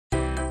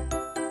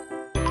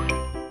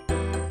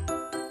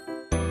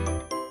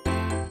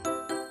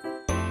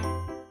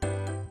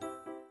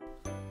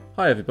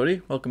Hi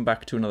everybody, welcome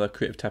back to another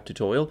Creative Tab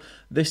tutorial.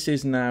 This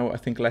is now, I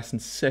think, lesson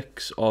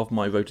 6 of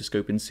my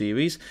rotoscoping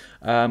series,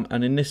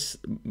 and in this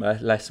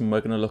lesson we're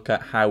going to look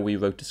at how we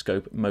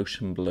rotoscope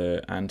motion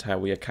blur and how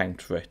we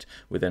account for it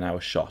within our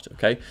shot.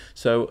 Okay,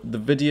 so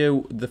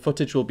the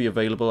footage will be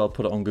available. I'll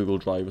put it on Google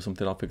Drive or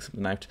something. I'll figure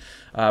something out.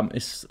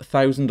 It's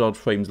 1,000 odd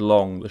frames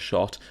long, the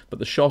shot, but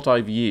the shot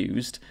I've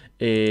used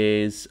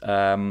is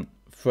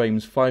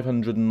frames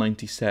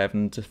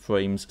 597 to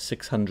frames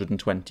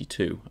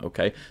 622.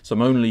 Okay, so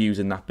I'm only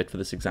using that bit for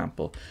this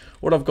example.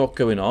 What I've got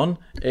going on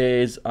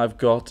is I've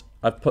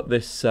put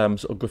this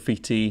sort of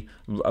graffiti.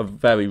 I've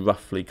very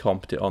roughly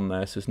comped it on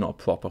there, so it's not a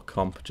proper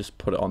comp, just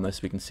put it on there so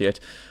we can see it.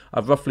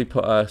 I've roughly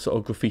put a sort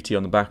of graffiti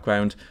on the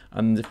background,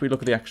 and if we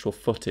look at the actual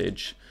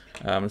footage,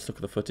 let's look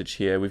at the footage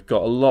here. We've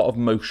got a lot of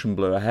motion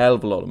blur, a hell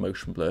of a lot of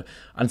motion blur,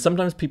 and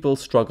sometimes people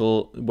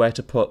struggle where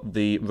to put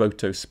the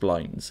roto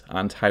splines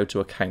and how to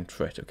account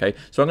for it. Okay,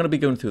 so I'm going to be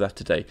going through that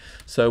today.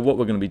 So what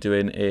we're going to be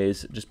doing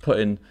is just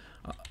putting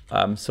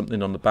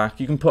something on the back.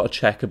 You can put a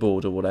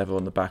checkerboard or whatever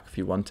on the back if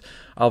you want.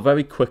 I'll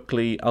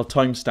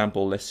timestamp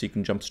all this so you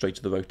can jump straight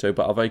to the roto,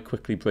 but I'll very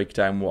quickly break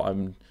down what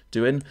I'm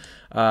doing.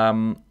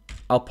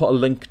 I'll put a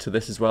link to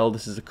this as well.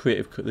 This is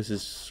Creative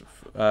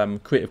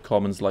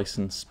Commons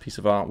license piece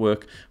of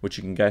artwork which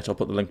you can get. I'll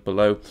put the link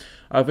below.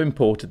 I've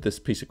imported this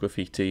piece of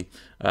graffiti,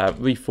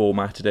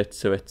 reformatted it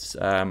so it's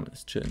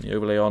let's turn the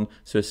overlay on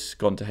so it's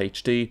gone to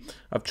HD.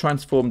 I've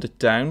transformed it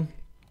down.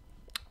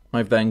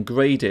 I've then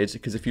graded,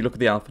 because if you look at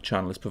the alpha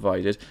channel as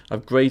provided,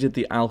 I've graded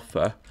the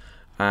alpha,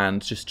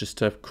 and just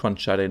to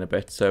crunch that in a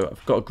bit. So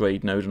I've got a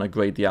grade node and I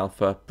grade the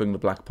alpha, bring the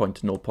black point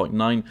to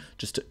 0.9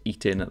 just to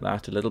eat in at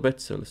that a little bit.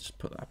 So let's just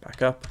put that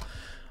back up.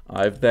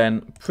 I've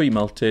then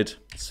pre-multed,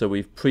 so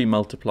we've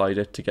pre-multiplied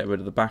it to get rid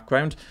of the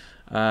background.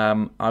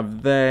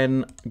 I've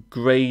then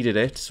graded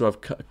it, so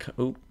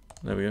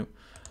there we go.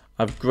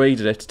 I've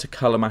graded it to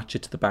colour match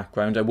it to the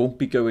background. I won't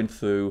be going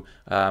through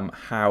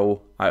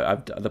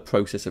the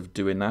process of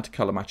doing that,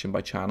 colour matching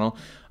by channel.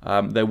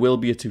 There will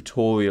be a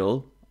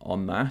tutorial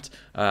on that,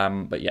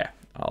 but yeah,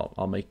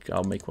 I'll make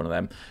one of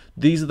them.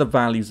 These are the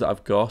values that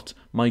I've got.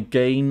 My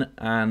gain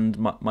and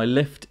my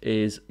lift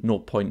is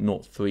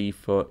 0.03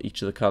 for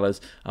each of the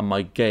colours, and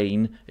my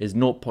gain is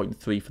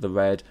 0.3 for the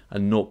red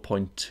and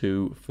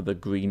 0.2 for the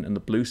green and the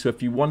blue. So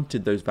if you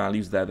wanted those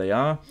values, there they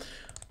are.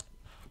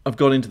 I've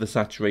gone into the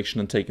saturation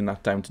and taken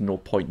that down to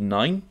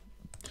 0.9.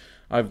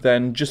 I've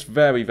then just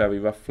very, very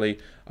roughly,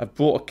 I've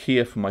brought a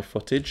keyer from my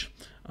footage,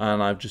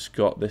 and I've just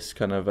got this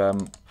kind of,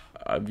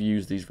 I've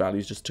used these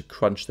values just to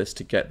crunch this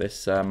to get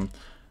this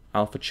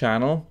alpha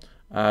channel.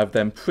 I've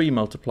then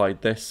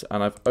pre-multiplied this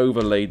and I've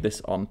overlaid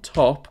this on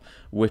top,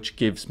 which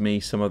gives me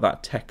some of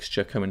that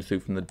texture coming through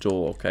from the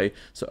door, okay?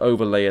 So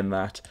overlaying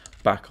that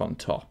back on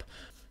top.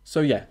 So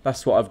yeah,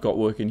 that's what I've got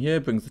working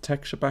here, brings the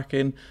texture back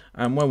in,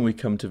 and when we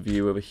come to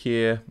view over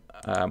here,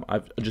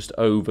 I've just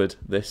overed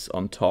this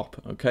on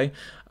top, okay?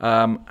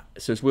 So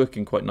it's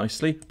working quite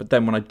nicely, but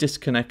then when I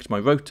disconnect my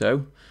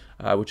roto,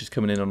 which is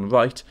coming in on the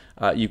right,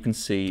 you can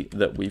see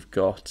that we've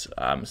got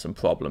some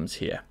problems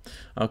here.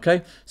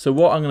 Okay, so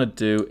what I'm going to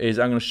do is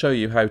I'm going to show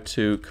you how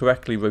to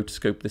correctly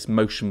rotoscope this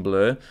motion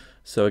blur.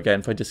 So again,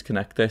 if I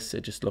disconnect this,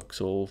 it just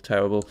looks all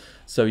terrible.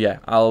 So yeah,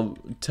 I'll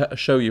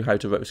show you how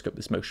to rotoscope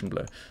this motion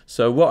blur.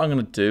 So what I'm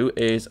going to do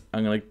is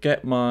I'm going to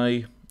get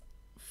my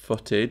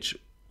footage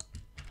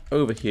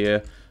over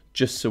here,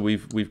 just so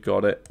we've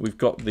got it. We've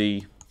got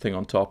the thing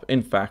on top.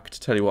 In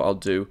fact, tell you what I'll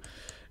do.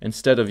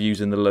 Instead of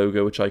using the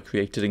logo which I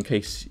created, in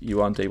case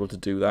you aren't able to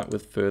do that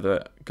with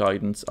further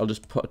guidance, I'll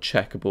just put a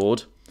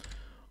checkerboard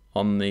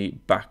on the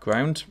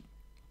background.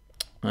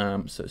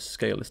 So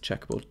scale this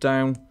checkerboard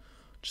down,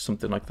 just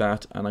something like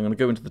that. And I'm going to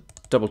go into the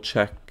double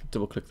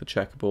click the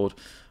checkerboard,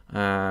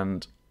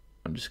 and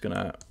I'm just going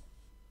to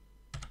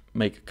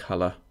make a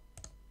color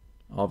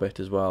of it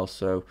as well.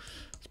 So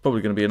it's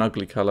probably going to be an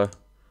ugly color.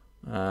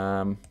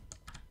 There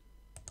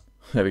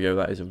we go.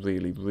 That is a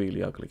really,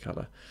 really ugly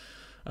color.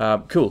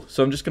 Cool,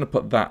 so I'm just going to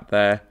put that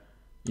there.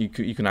 You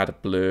can add a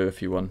blur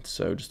if you want,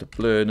 so just a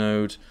blur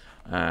node,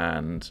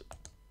 and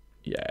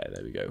yeah,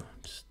 there we go,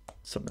 just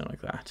something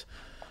like that.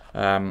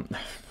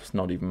 It's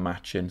not even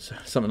matching, so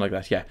something like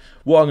that. Yeah,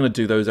 what I'm going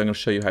to do though is I'm going to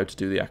show you how to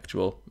do the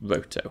actual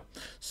roto.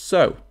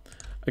 So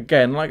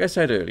again, like I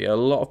said earlier, a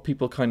lot of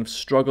people kind of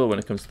struggle when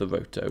it comes to the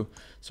roto,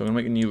 so I'm going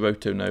to make a new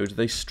roto node.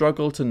 They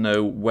struggle to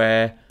know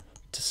where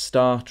to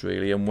start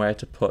really, and where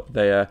to put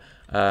their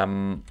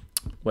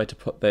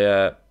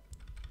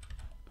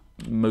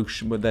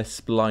motion with their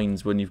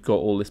splines when you've got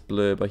all this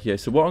blur by here.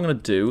 So what I'm going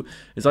to do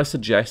is I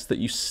suggest that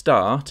you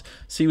start,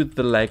 see with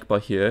the leg by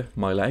here,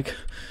 my leg,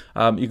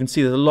 you can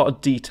see there's a lot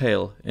of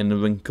detail in the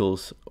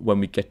wrinkles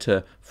when we get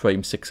to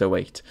frame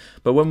 608.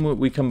 But when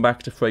we come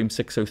back to frame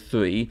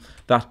 603,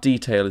 that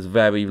detail is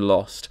very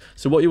lost.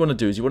 So what you want to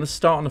do is you want to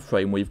start on a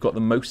frame where you've got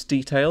the most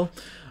detail,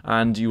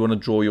 and you want to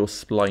draw your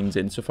splines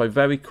in. So if I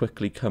very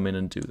quickly come in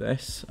and do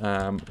this,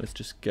 let's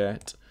just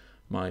get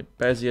my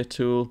Bezier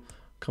tool,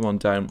 come on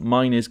down.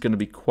 Mine is going to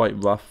be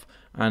quite rough,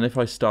 and if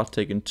I start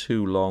taking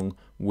too long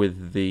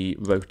with the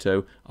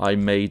roto, I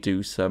may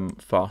do some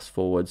fast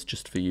forwards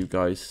just for you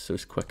guys so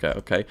it's quicker,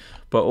 okay?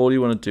 But all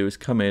you want to do is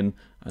come in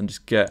and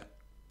just get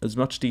as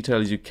much detail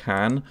as you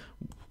can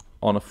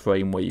on a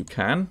frame where you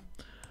can,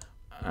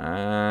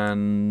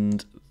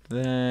 and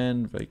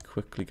then very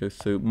quickly go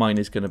through. Mine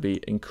is going to be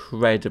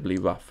incredibly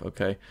rough,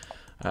 okay?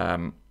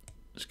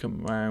 Just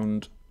come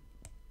around.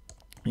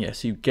 Yeah,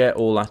 so you get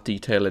all that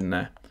detail in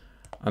there.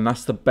 And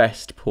that's the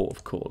best port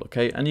of call,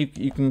 okay? And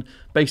you can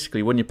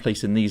basically, when you're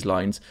placing these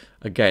lines,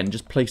 again,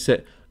 just place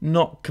it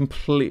not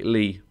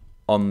completely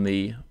on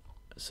the,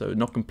 so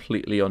not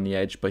completely on the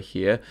edge by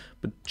here,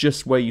 but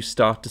just where you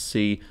start to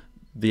see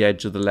the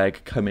edge of the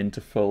leg come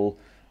into full,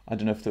 I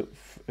don't know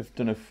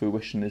if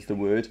fruition is the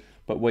word,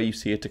 but where you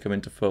see it to come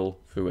into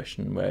full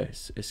fruition, where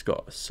it's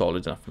got a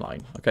solid enough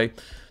line, okay?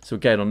 So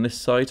again, on this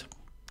side,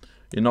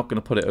 you're not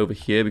going to put it over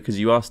here because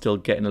you are still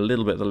getting a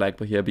little bit of the leg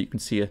by here, but you can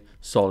see a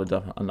solid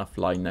enough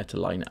line there to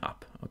line it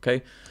up,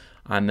 okay?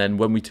 And then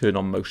when we turn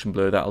on motion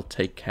blur, that'll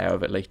take care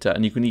of it later,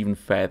 and you can even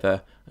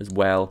feather as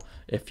well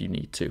if you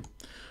need to.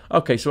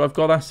 Okay, so I've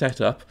got that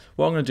set up.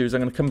 What I'm going to do is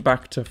I'm going to come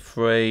back to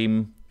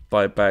frame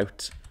by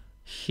about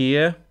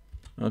here,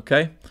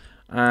 okay?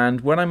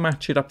 And when I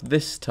match it up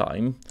this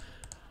time,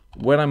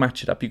 when I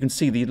match it up, you can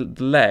see the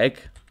leg,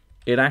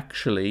 it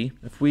actually,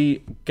 if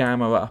we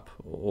gamma up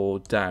or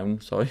down,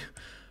 sorry,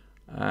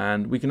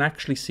 and we can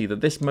actually see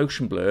that this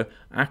motion blur,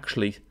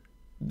 actually,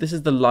 this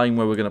is the line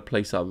where we're going to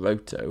place our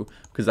roto,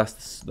 because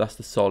that's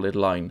the solid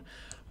line.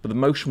 But the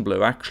motion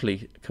blur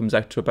actually comes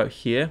out to about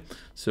here.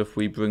 So if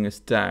we bring this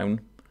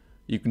down,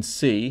 you can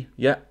see,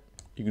 yeah,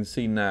 you can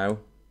see now,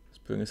 let's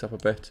bring this up a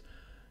bit,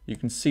 you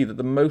can see that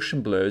the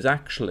motion blur is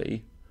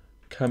actually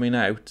coming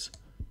out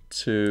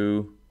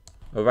to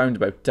around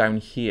about down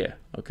here,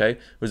 okay?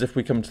 Whereas if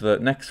we come to the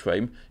next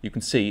frame, you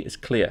can see it's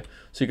clear.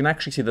 So you can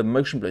actually see the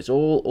motion blur is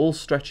all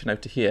stretching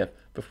out to here.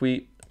 But if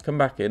we come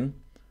back in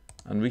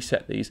and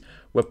reset these,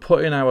 we're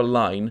putting our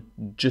line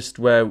just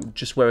where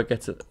it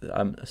gets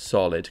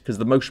solid, because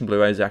the motion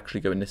blur is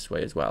actually going this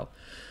way as well.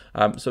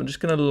 So I'm just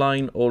going to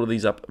line all of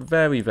these up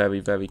very, very,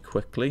 very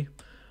quickly.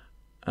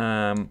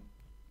 And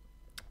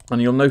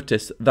you'll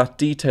notice that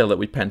detail that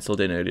we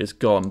penciled in earlier is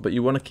gone, but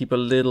you want to keep a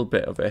little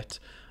bit of it.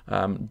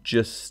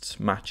 Just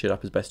match it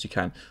up as best you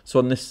can. So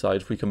on this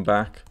side, if we come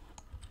back,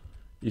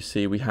 you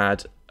see we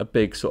had a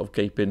big sort of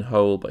gaping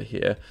hole by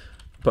here,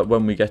 but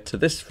when we get to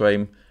this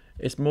frame,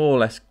 it's more or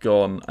less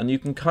gone, and you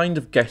can kind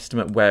of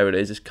guesstimate where it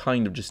is. It's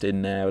kind of just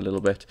in there a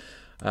little bit.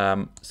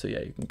 So yeah,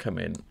 you can come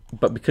in,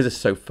 but because it's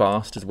so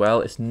fast as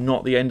well, it's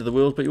not the end of the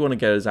world, but you want to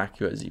get as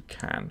accurate as you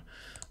can.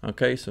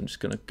 Okay, so I'm just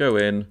going to go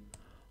in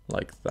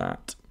like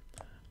that.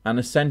 And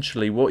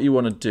essentially what you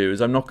want to do is,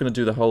 I'm not going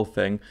to do the whole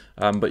thing,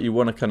 but you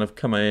want to kind of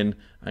come in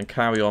and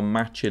carry on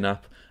matching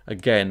up.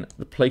 Again,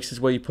 the places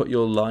where you put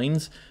your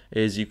lines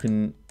is you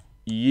can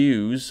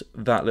use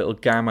that little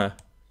gamma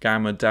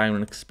down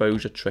and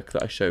exposure trick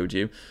that I showed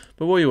you.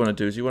 But what you want to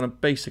do is you want to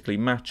basically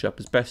match up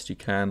as best you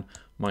can.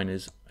 Mine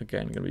is,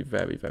 again, going to be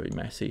very, very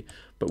messy.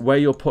 But where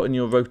you're putting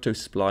your roto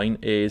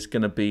spline is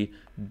going to be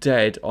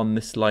dead on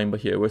this line by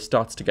here, where it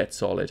starts to get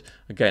solid.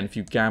 Again, if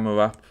you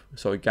gamma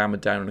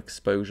down and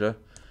exposure,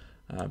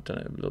 I've done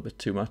it a little bit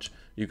too much,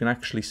 you can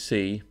actually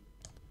see,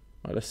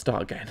 right, let's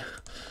start again.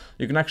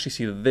 You can actually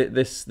see that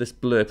this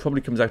blur probably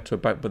comes out to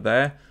about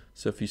there.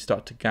 So if you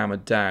start to gamma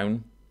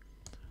down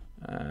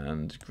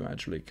and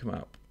gradually come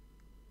up,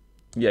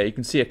 yeah, you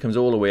can see it comes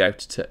all the way out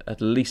to at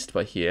least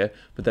by here.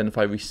 But then if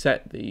I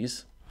reset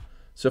these,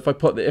 so if I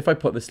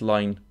put this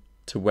line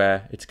to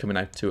where it's coming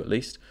out to at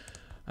least,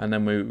 and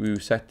then we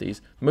reset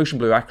these, motion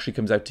blur actually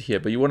comes out to here.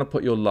 But you want to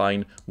put your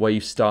line where you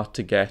start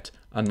to get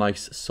a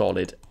nice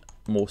solid,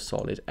 more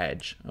solid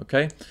edge.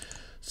 Okay,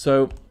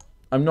 so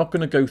I'm not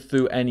going to go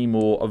through any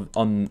more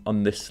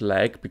on this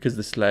leg, because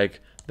this leg,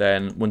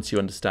 then once you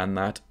understand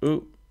that,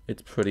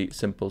 it's pretty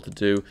simple to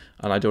do,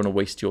 and I don't want to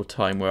waste your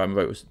time where I'm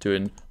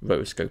doing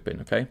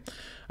rotoscoping. Okay,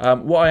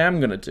 what I am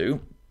going to do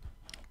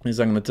is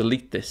I'm going to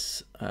delete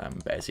this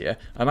Bezier,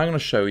 and I'm going to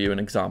show you an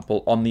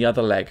example on the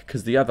other leg,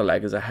 because the other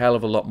leg is a hell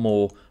of a lot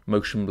more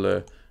motion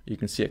blur. You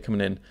can see it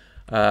coming in,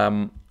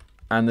 and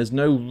there's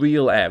no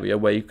real area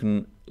where you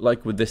can,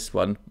 like with this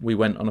one, we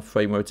went on a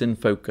frame where it's in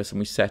focus and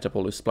we set up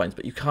all those splines,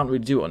 but you can't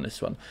really do it on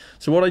this one.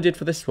 So what I did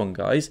for this one,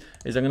 guys,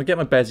 is I'm going to get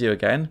my Bezier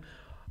again.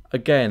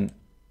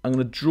 I'm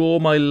going to draw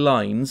my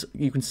lines.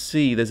 You can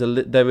see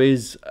there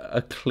is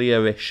a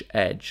clearish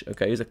edge.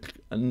 Okay, there's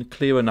a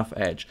clear enough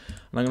edge,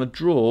 and I'm going to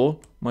draw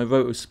my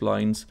roto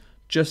splines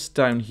just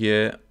down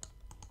here,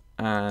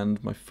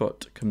 and my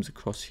foot comes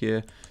across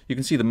here. You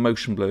can see the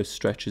motion blur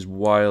stretches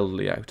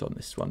wildly out on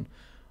this one,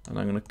 and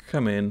I'm going to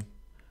come in,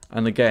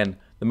 and again,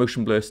 the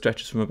motion blur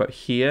stretches from about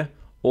here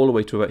all the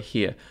way to about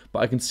here, but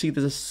I can see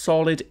there's a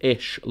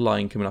solid-ish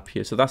line coming up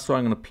here, so that's where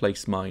I'm going to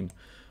place mine.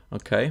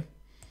 Okay,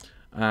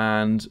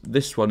 and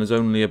this one is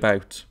only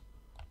about,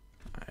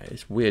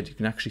 it's weird, you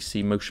can actually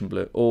see motion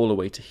blur all the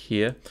way to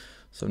here,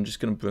 so I'm just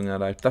going to bring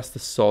that out. That's the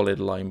solid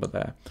line by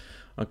there.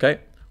 Okay,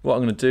 what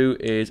I'm going to do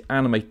is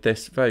animate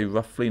this very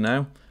roughly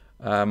now.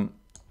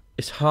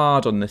 It's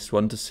hard on this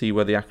one to see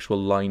where the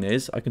actual line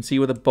is. I can see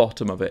where the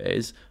bottom of it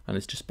is, and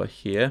it's just by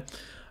here.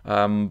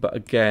 But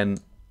again,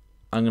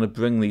 I'm going to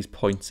bring these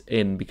points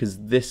in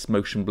because this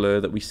motion blur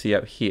that we see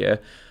out here,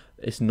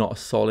 it's not a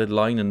solid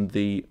line, and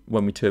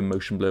when we turn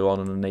motion blur on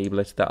and enable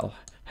it, that'll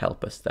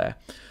help us there.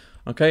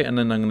 Okay, and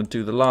then I'm going to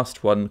do the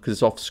last one because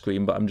it's off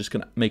screen, but I'm just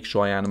going to make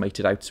sure I animate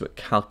it out so it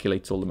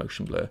calculates all the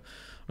motion blur.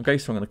 Okay,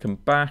 so I'm going to come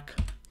back,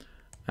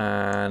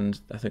 and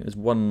I think there's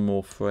one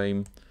more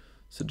frame,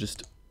 so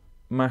just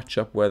match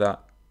up where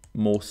that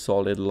more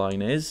solid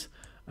line is.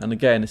 And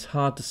again, it's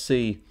hard to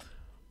see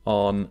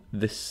on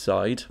this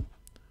side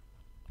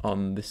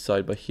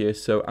by here,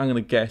 so I'm going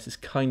to guess it's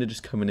kind of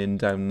just coming in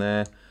down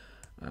there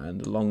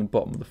and along the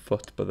bottom of the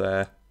foot by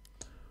there.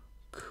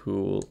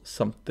 Cool,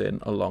 something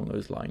along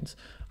those lines.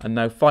 And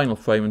now final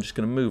frame, I'm just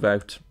going to move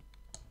out,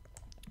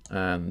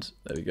 and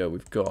there we go,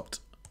 we've got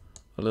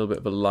a little bit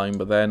of a line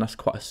by there, and that's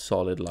quite a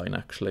solid line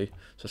actually,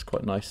 so that's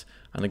quite nice.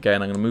 And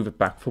again, I'm going to move it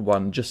back for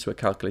one just so it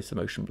calculates the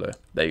motion blur.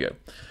 There you go.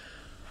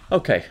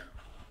 Okay,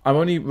 I'm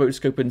only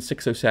rotoscoping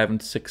 607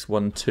 to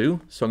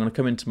 612, so I'm going to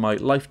come into my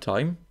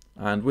lifetime,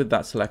 and with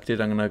that selected,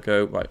 I'm going to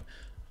go, right,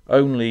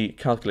 only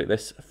calculate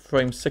this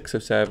frame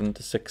 607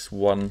 to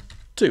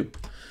 612.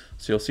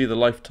 So you'll see the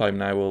lifetime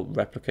now will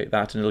replicate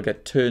that, and it'll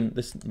get turned,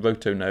 this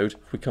roto node,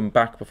 if we come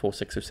back before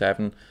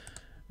 607,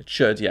 it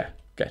should, yeah,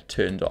 get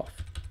turned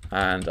off.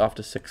 And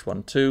after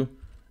 612,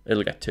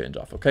 it'll get turned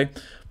off, okay?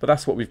 But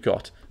that's what we've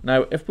got.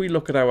 Now, if we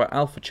look at our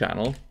alpha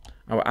channel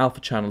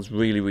is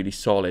really, really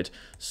solid.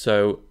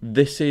 So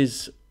this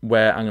is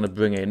where I'm going to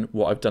bring in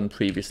what I've done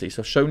previously.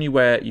 So I've shown you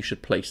where you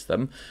should place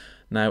them.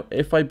 Now,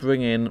 if I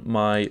bring in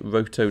my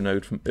roto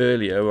node from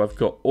earlier, I've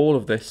got all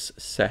of this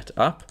set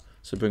up.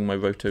 So bring my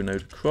roto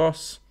node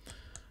across.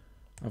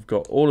 I've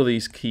got all of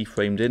these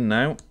keyframed in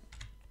now.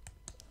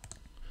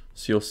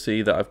 So you'll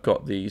see that I've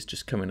got these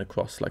just coming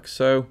across like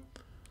so.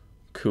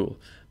 Cool.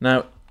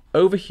 Now,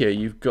 over here,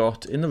 you've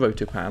got, in the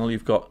roto panel,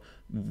 you've got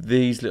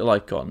these little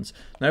icons.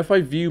 Now, if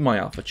I view my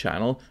alpha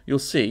channel, you'll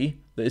see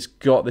that it's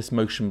got this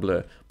motion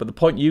blur. But the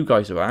point you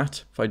guys are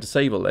at, if I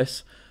disable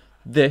this,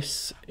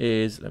 this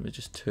is, let me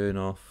just turn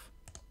off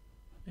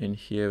in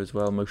here as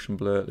well, motion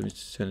blur. Let me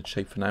just turn it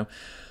shape for now.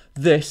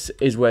 This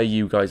is where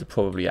you guys are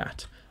probably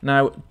at.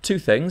 Now, two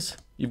things.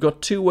 You've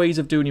got two ways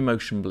of doing your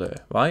motion blur,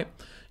 right?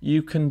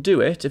 You can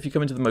do it, if you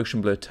come into the motion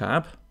blur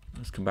tab,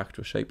 let's come back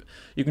to a shape.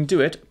 You can do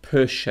it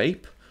per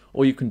shape,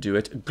 or you can do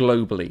it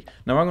globally.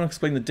 Now, I'm going to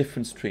explain the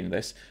difference between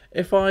this.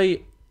 If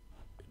I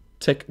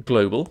tick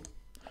global,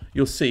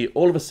 you'll see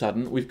all of a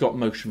sudden we've got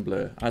motion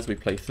blur. As we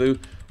play through,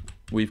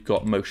 we've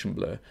got motion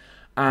blur.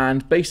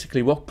 And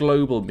basically what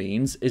global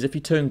means is if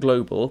you turn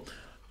global,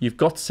 you've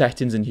got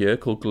settings in here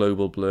called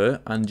global blur,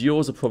 and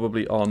yours are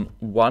probably on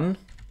 1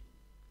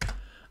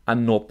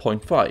 and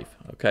 0.5,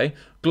 okay?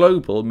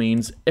 Global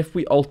means if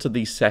we alter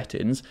these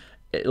settings,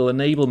 it'll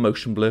enable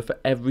motion blur for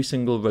every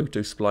single roto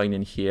spline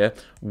in here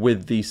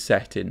with these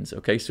settings,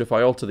 okay? So if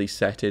I alter these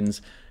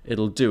settings,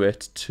 it'll do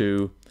it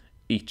to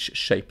each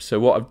shape. So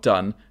what I've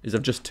done is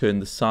I've just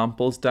turned the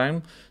samples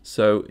down,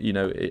 so, you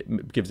know,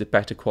 it gives it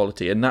better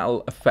quality, and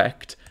that'll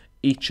affect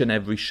each and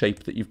every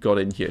shape that you've got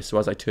in here. So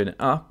as I turn it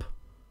up,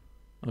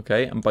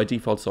 okay, and by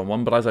default it's on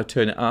 1, but as I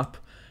turn it up,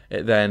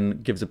 it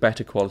then gives a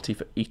better quality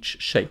for each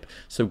shape.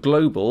 So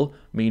global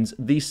means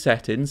these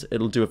settings,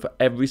 it'll do it for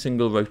every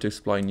single roto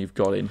spline you've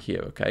got in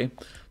here, okay?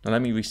 Now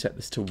let me reset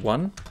this to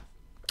 1.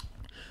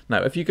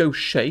 Now if you go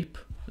shape,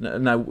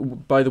 now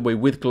by the way,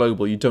 with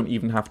global you don't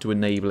even have to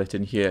enable it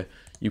in here.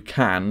 You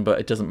can, but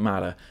it doesn't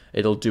matter.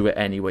 It'll do it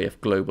anyway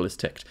if global is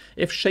ticked.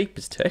 If shape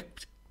is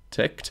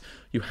ticked,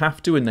 you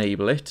have to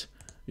enable it.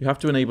 You have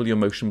to enable your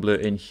motion blur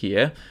in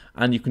here,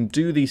 and you can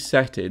do these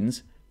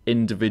settings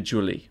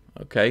individually,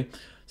 okay?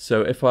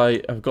 So if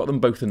I've got them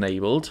both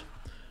enabled,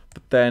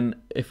 but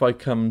then if I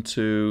come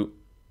to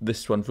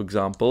this one, for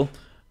example,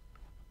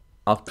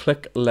 I'll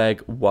click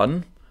leg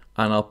 1,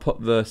 and I'll put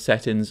the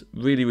settings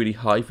really, really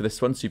high for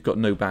this one, so you've got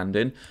no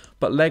banding.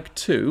 But leg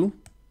 2,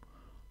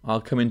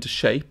 I'll come into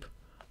shape,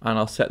 and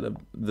I'll set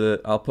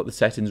I'll put the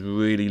settings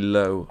really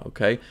low,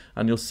 okay?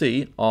 And you'll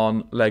see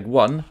on leg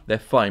 1, they're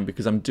fine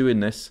because I'm doing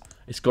this.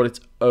 It's got its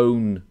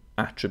own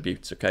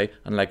attributes, okay?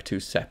 And leg 2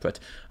 is separate.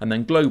 And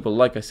then global,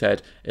 like I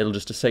said, it'll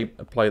just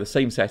apply the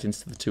same settings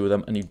to the two of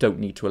them, and you don't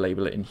need to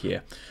label it in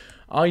here.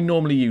 I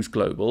normally use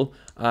global,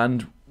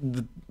 and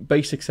the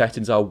basic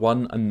settings are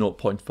 1 and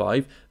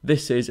 0.5.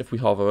 This is, if we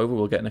hover over,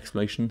 we'll get an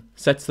explanation,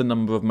 sets the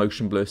number of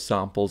motion blur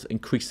samples,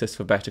 increase this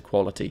for better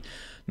quality.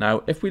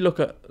 Now, if we look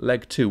at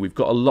leg 2, we've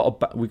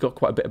got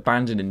quite a bit of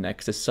banding in there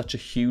because there's such a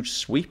huge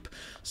sweep.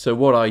 So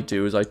what I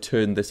do is I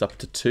turn this up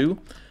to 2,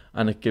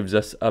 and it gives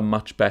us a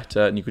much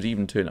better, and you could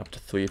even turn it up to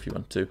 3 if you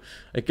want to.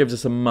 It gives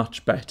us a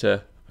much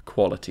better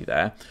quality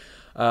there.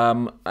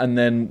 And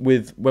then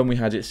when we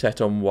had it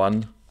set on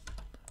 1,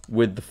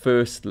 with the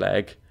first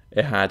leg,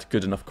 it had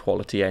good enough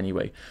quality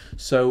anyway.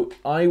 So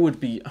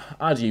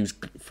I'd use,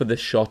 for this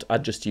shot,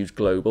 I'd just use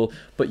global,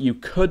 but you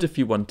could, if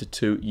you wanted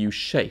to, use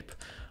shape.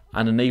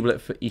 and enable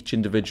it for each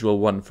individual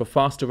one for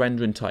faster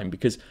rendering time,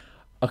 because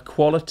a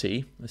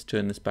quality, let's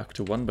turn this back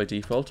to 1 by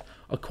default,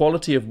 a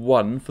quality of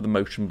 1 for the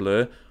motion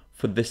blur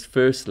for this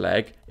first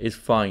leg is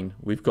fine.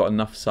 We've got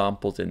enough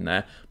samples in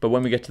there. But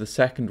when we get to the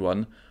second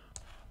one,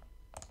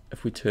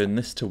 if we turn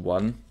this to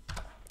 1,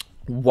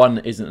 1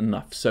 isn't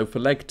enough. So for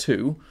leg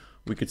 2,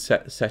 we could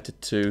set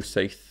it to,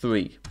 say,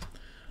 3.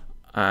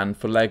 And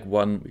for leg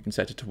 1, we can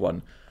set it to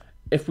 1.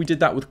 If we did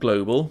that with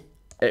global,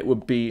 it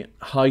would be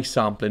high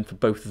sampling for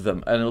both of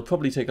them, and it'll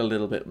probably take a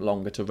little bit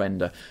longer to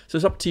render. So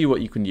it's up to you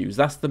what you can use.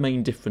 That's the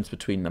main difference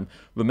between them.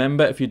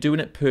 Remember, if you're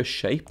doing it per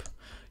shape,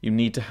 you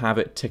need to have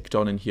it ticked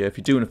on in here. If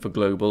you're doing it for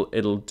global,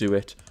 it'll do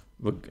it.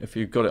 If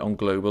you've got it on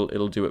global,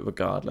 it'll do it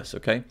regardless,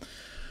 okay?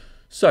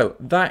 So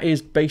that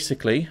is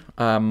basically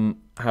how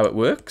it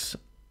works.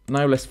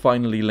 Now let's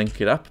finally link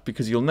it up,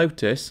 because you'll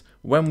notice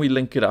when we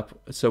link it up,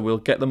 so we'll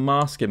get the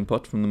mask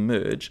input from the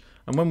merge,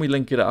 and when we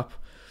link it up,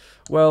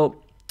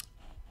 well,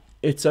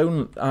 it's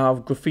only our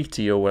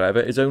graffiti or whatever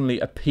is only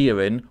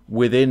appearing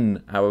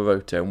within our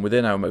roto and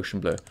within our motion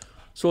blur.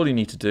 So all you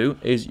need to do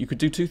is, you could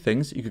do two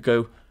things. You could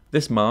go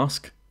this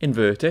mask,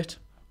 invert it,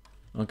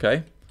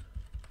 okay,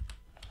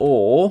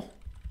 or,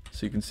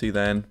 so you can see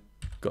then,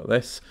 got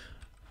this,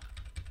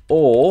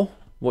 or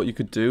what you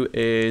could do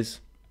is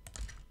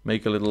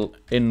make a little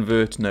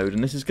invert node,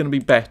 and this is going to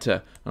be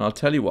better, and I'll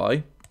tell you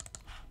why.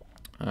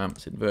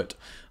 Let's invert.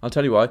 I'll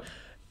tell you why.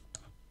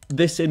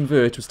 This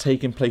invert was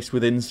taking place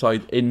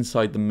inside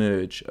the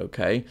merge,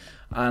 okay,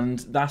 and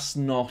that's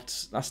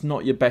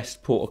not your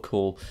best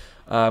protocol.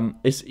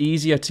 It's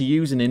easier to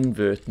use an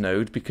invert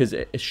node because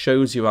it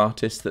shows your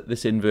artist that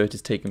this invert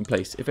is taking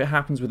place. If it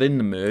happens within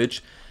the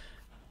merge,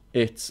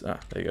 it's there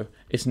you go.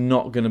 It's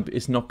not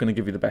gonna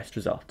give you the best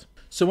result.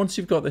 So once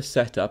you've got this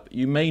set up,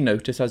 you may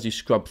notice as you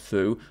scrub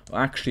through,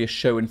 actually it's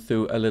showing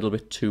through a little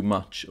bit too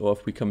much. Or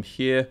if we come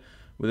here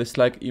with this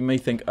leg, you may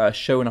think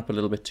showing up a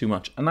little bit too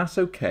much, and that's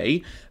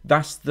okay.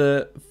 That's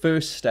the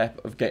first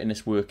step of getting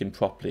this working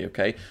properly,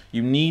 okay?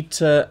 You need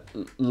to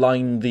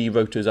line the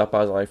rotos up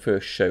as I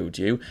first showed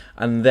you,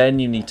 and then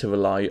you need to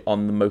rely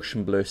on the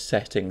motion blur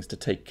settings to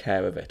take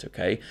care of it,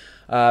 okay?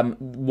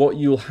 What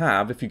you'll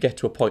have, if you get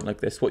to a point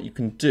like this, what you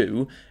can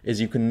do is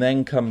you can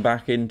then come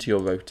back into your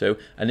roto,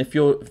 and if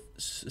you're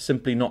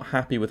simply not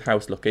happy with how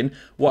it's looking,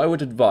 what I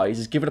would advise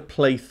is give it a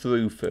play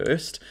through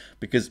first,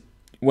 because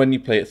when you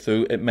play it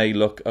through, it may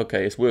look,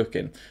 okay, it's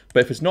working. But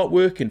if it's not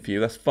working for you,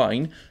 that's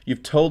fine.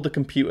 You've told the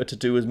computer to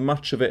do as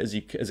much of it as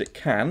it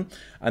can,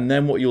 and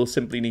then what you'll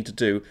simply need to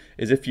do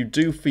is, if you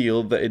do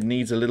feel that it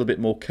needs a little bit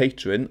more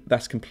catering,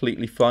 that's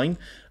completely fine.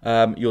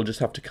 You'll just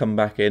have to come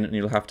back in and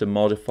you'll have to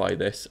modify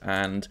this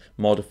and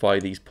modify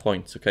these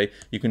points, okay?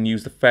 You can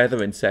use the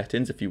feathering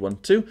settings if you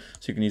want to.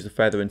 So you can use the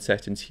feathering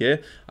settings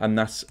here, and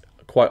that's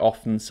quite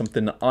often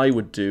something that I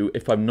would do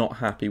if I'm not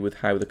happy with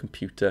how the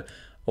computer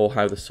or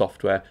how the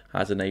software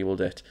has enabled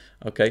it,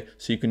 okay?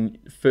 So you can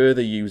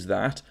further use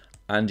that,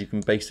 and you can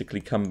basically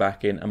come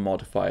back in and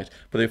modify it.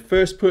 But the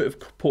first port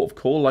of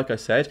call, like I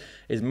said,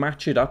 is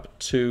match it up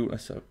to,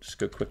 let's just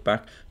go quick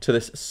back, to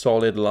this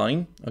solid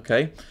line,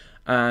 okay?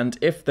 And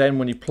if then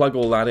when you plug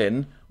all that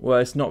in, well,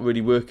 it's not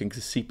really working because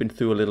it's seeping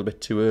through a little bit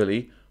too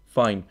early,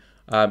 fine.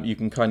 You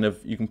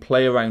can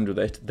play around with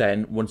it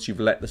then once you've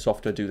let the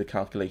software do the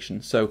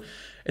calculation. So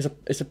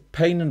it's a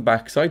pain in the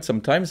backside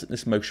sometimes,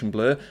 this motion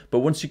blur, but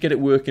once you get it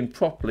working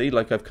properly,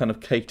 like I've kind of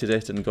catered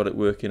it and got it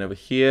working over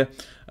here,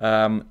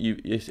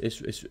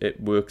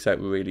 it works out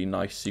really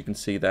nice. You can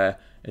see there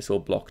it's all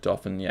blocked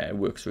off, and yeah, it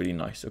works really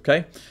nice,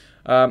 okay?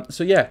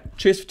 So yeah,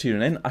 cheers for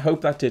tuning in. I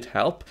hope that did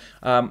help.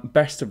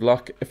 Best of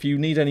luck. If you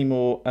need any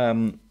more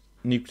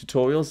Nuke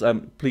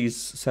tutorials, please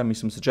send me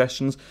some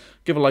suggestions.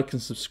 Give a like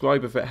and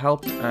subscribe if it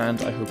helped, and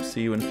I hope to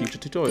see you in a future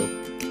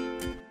tutorial.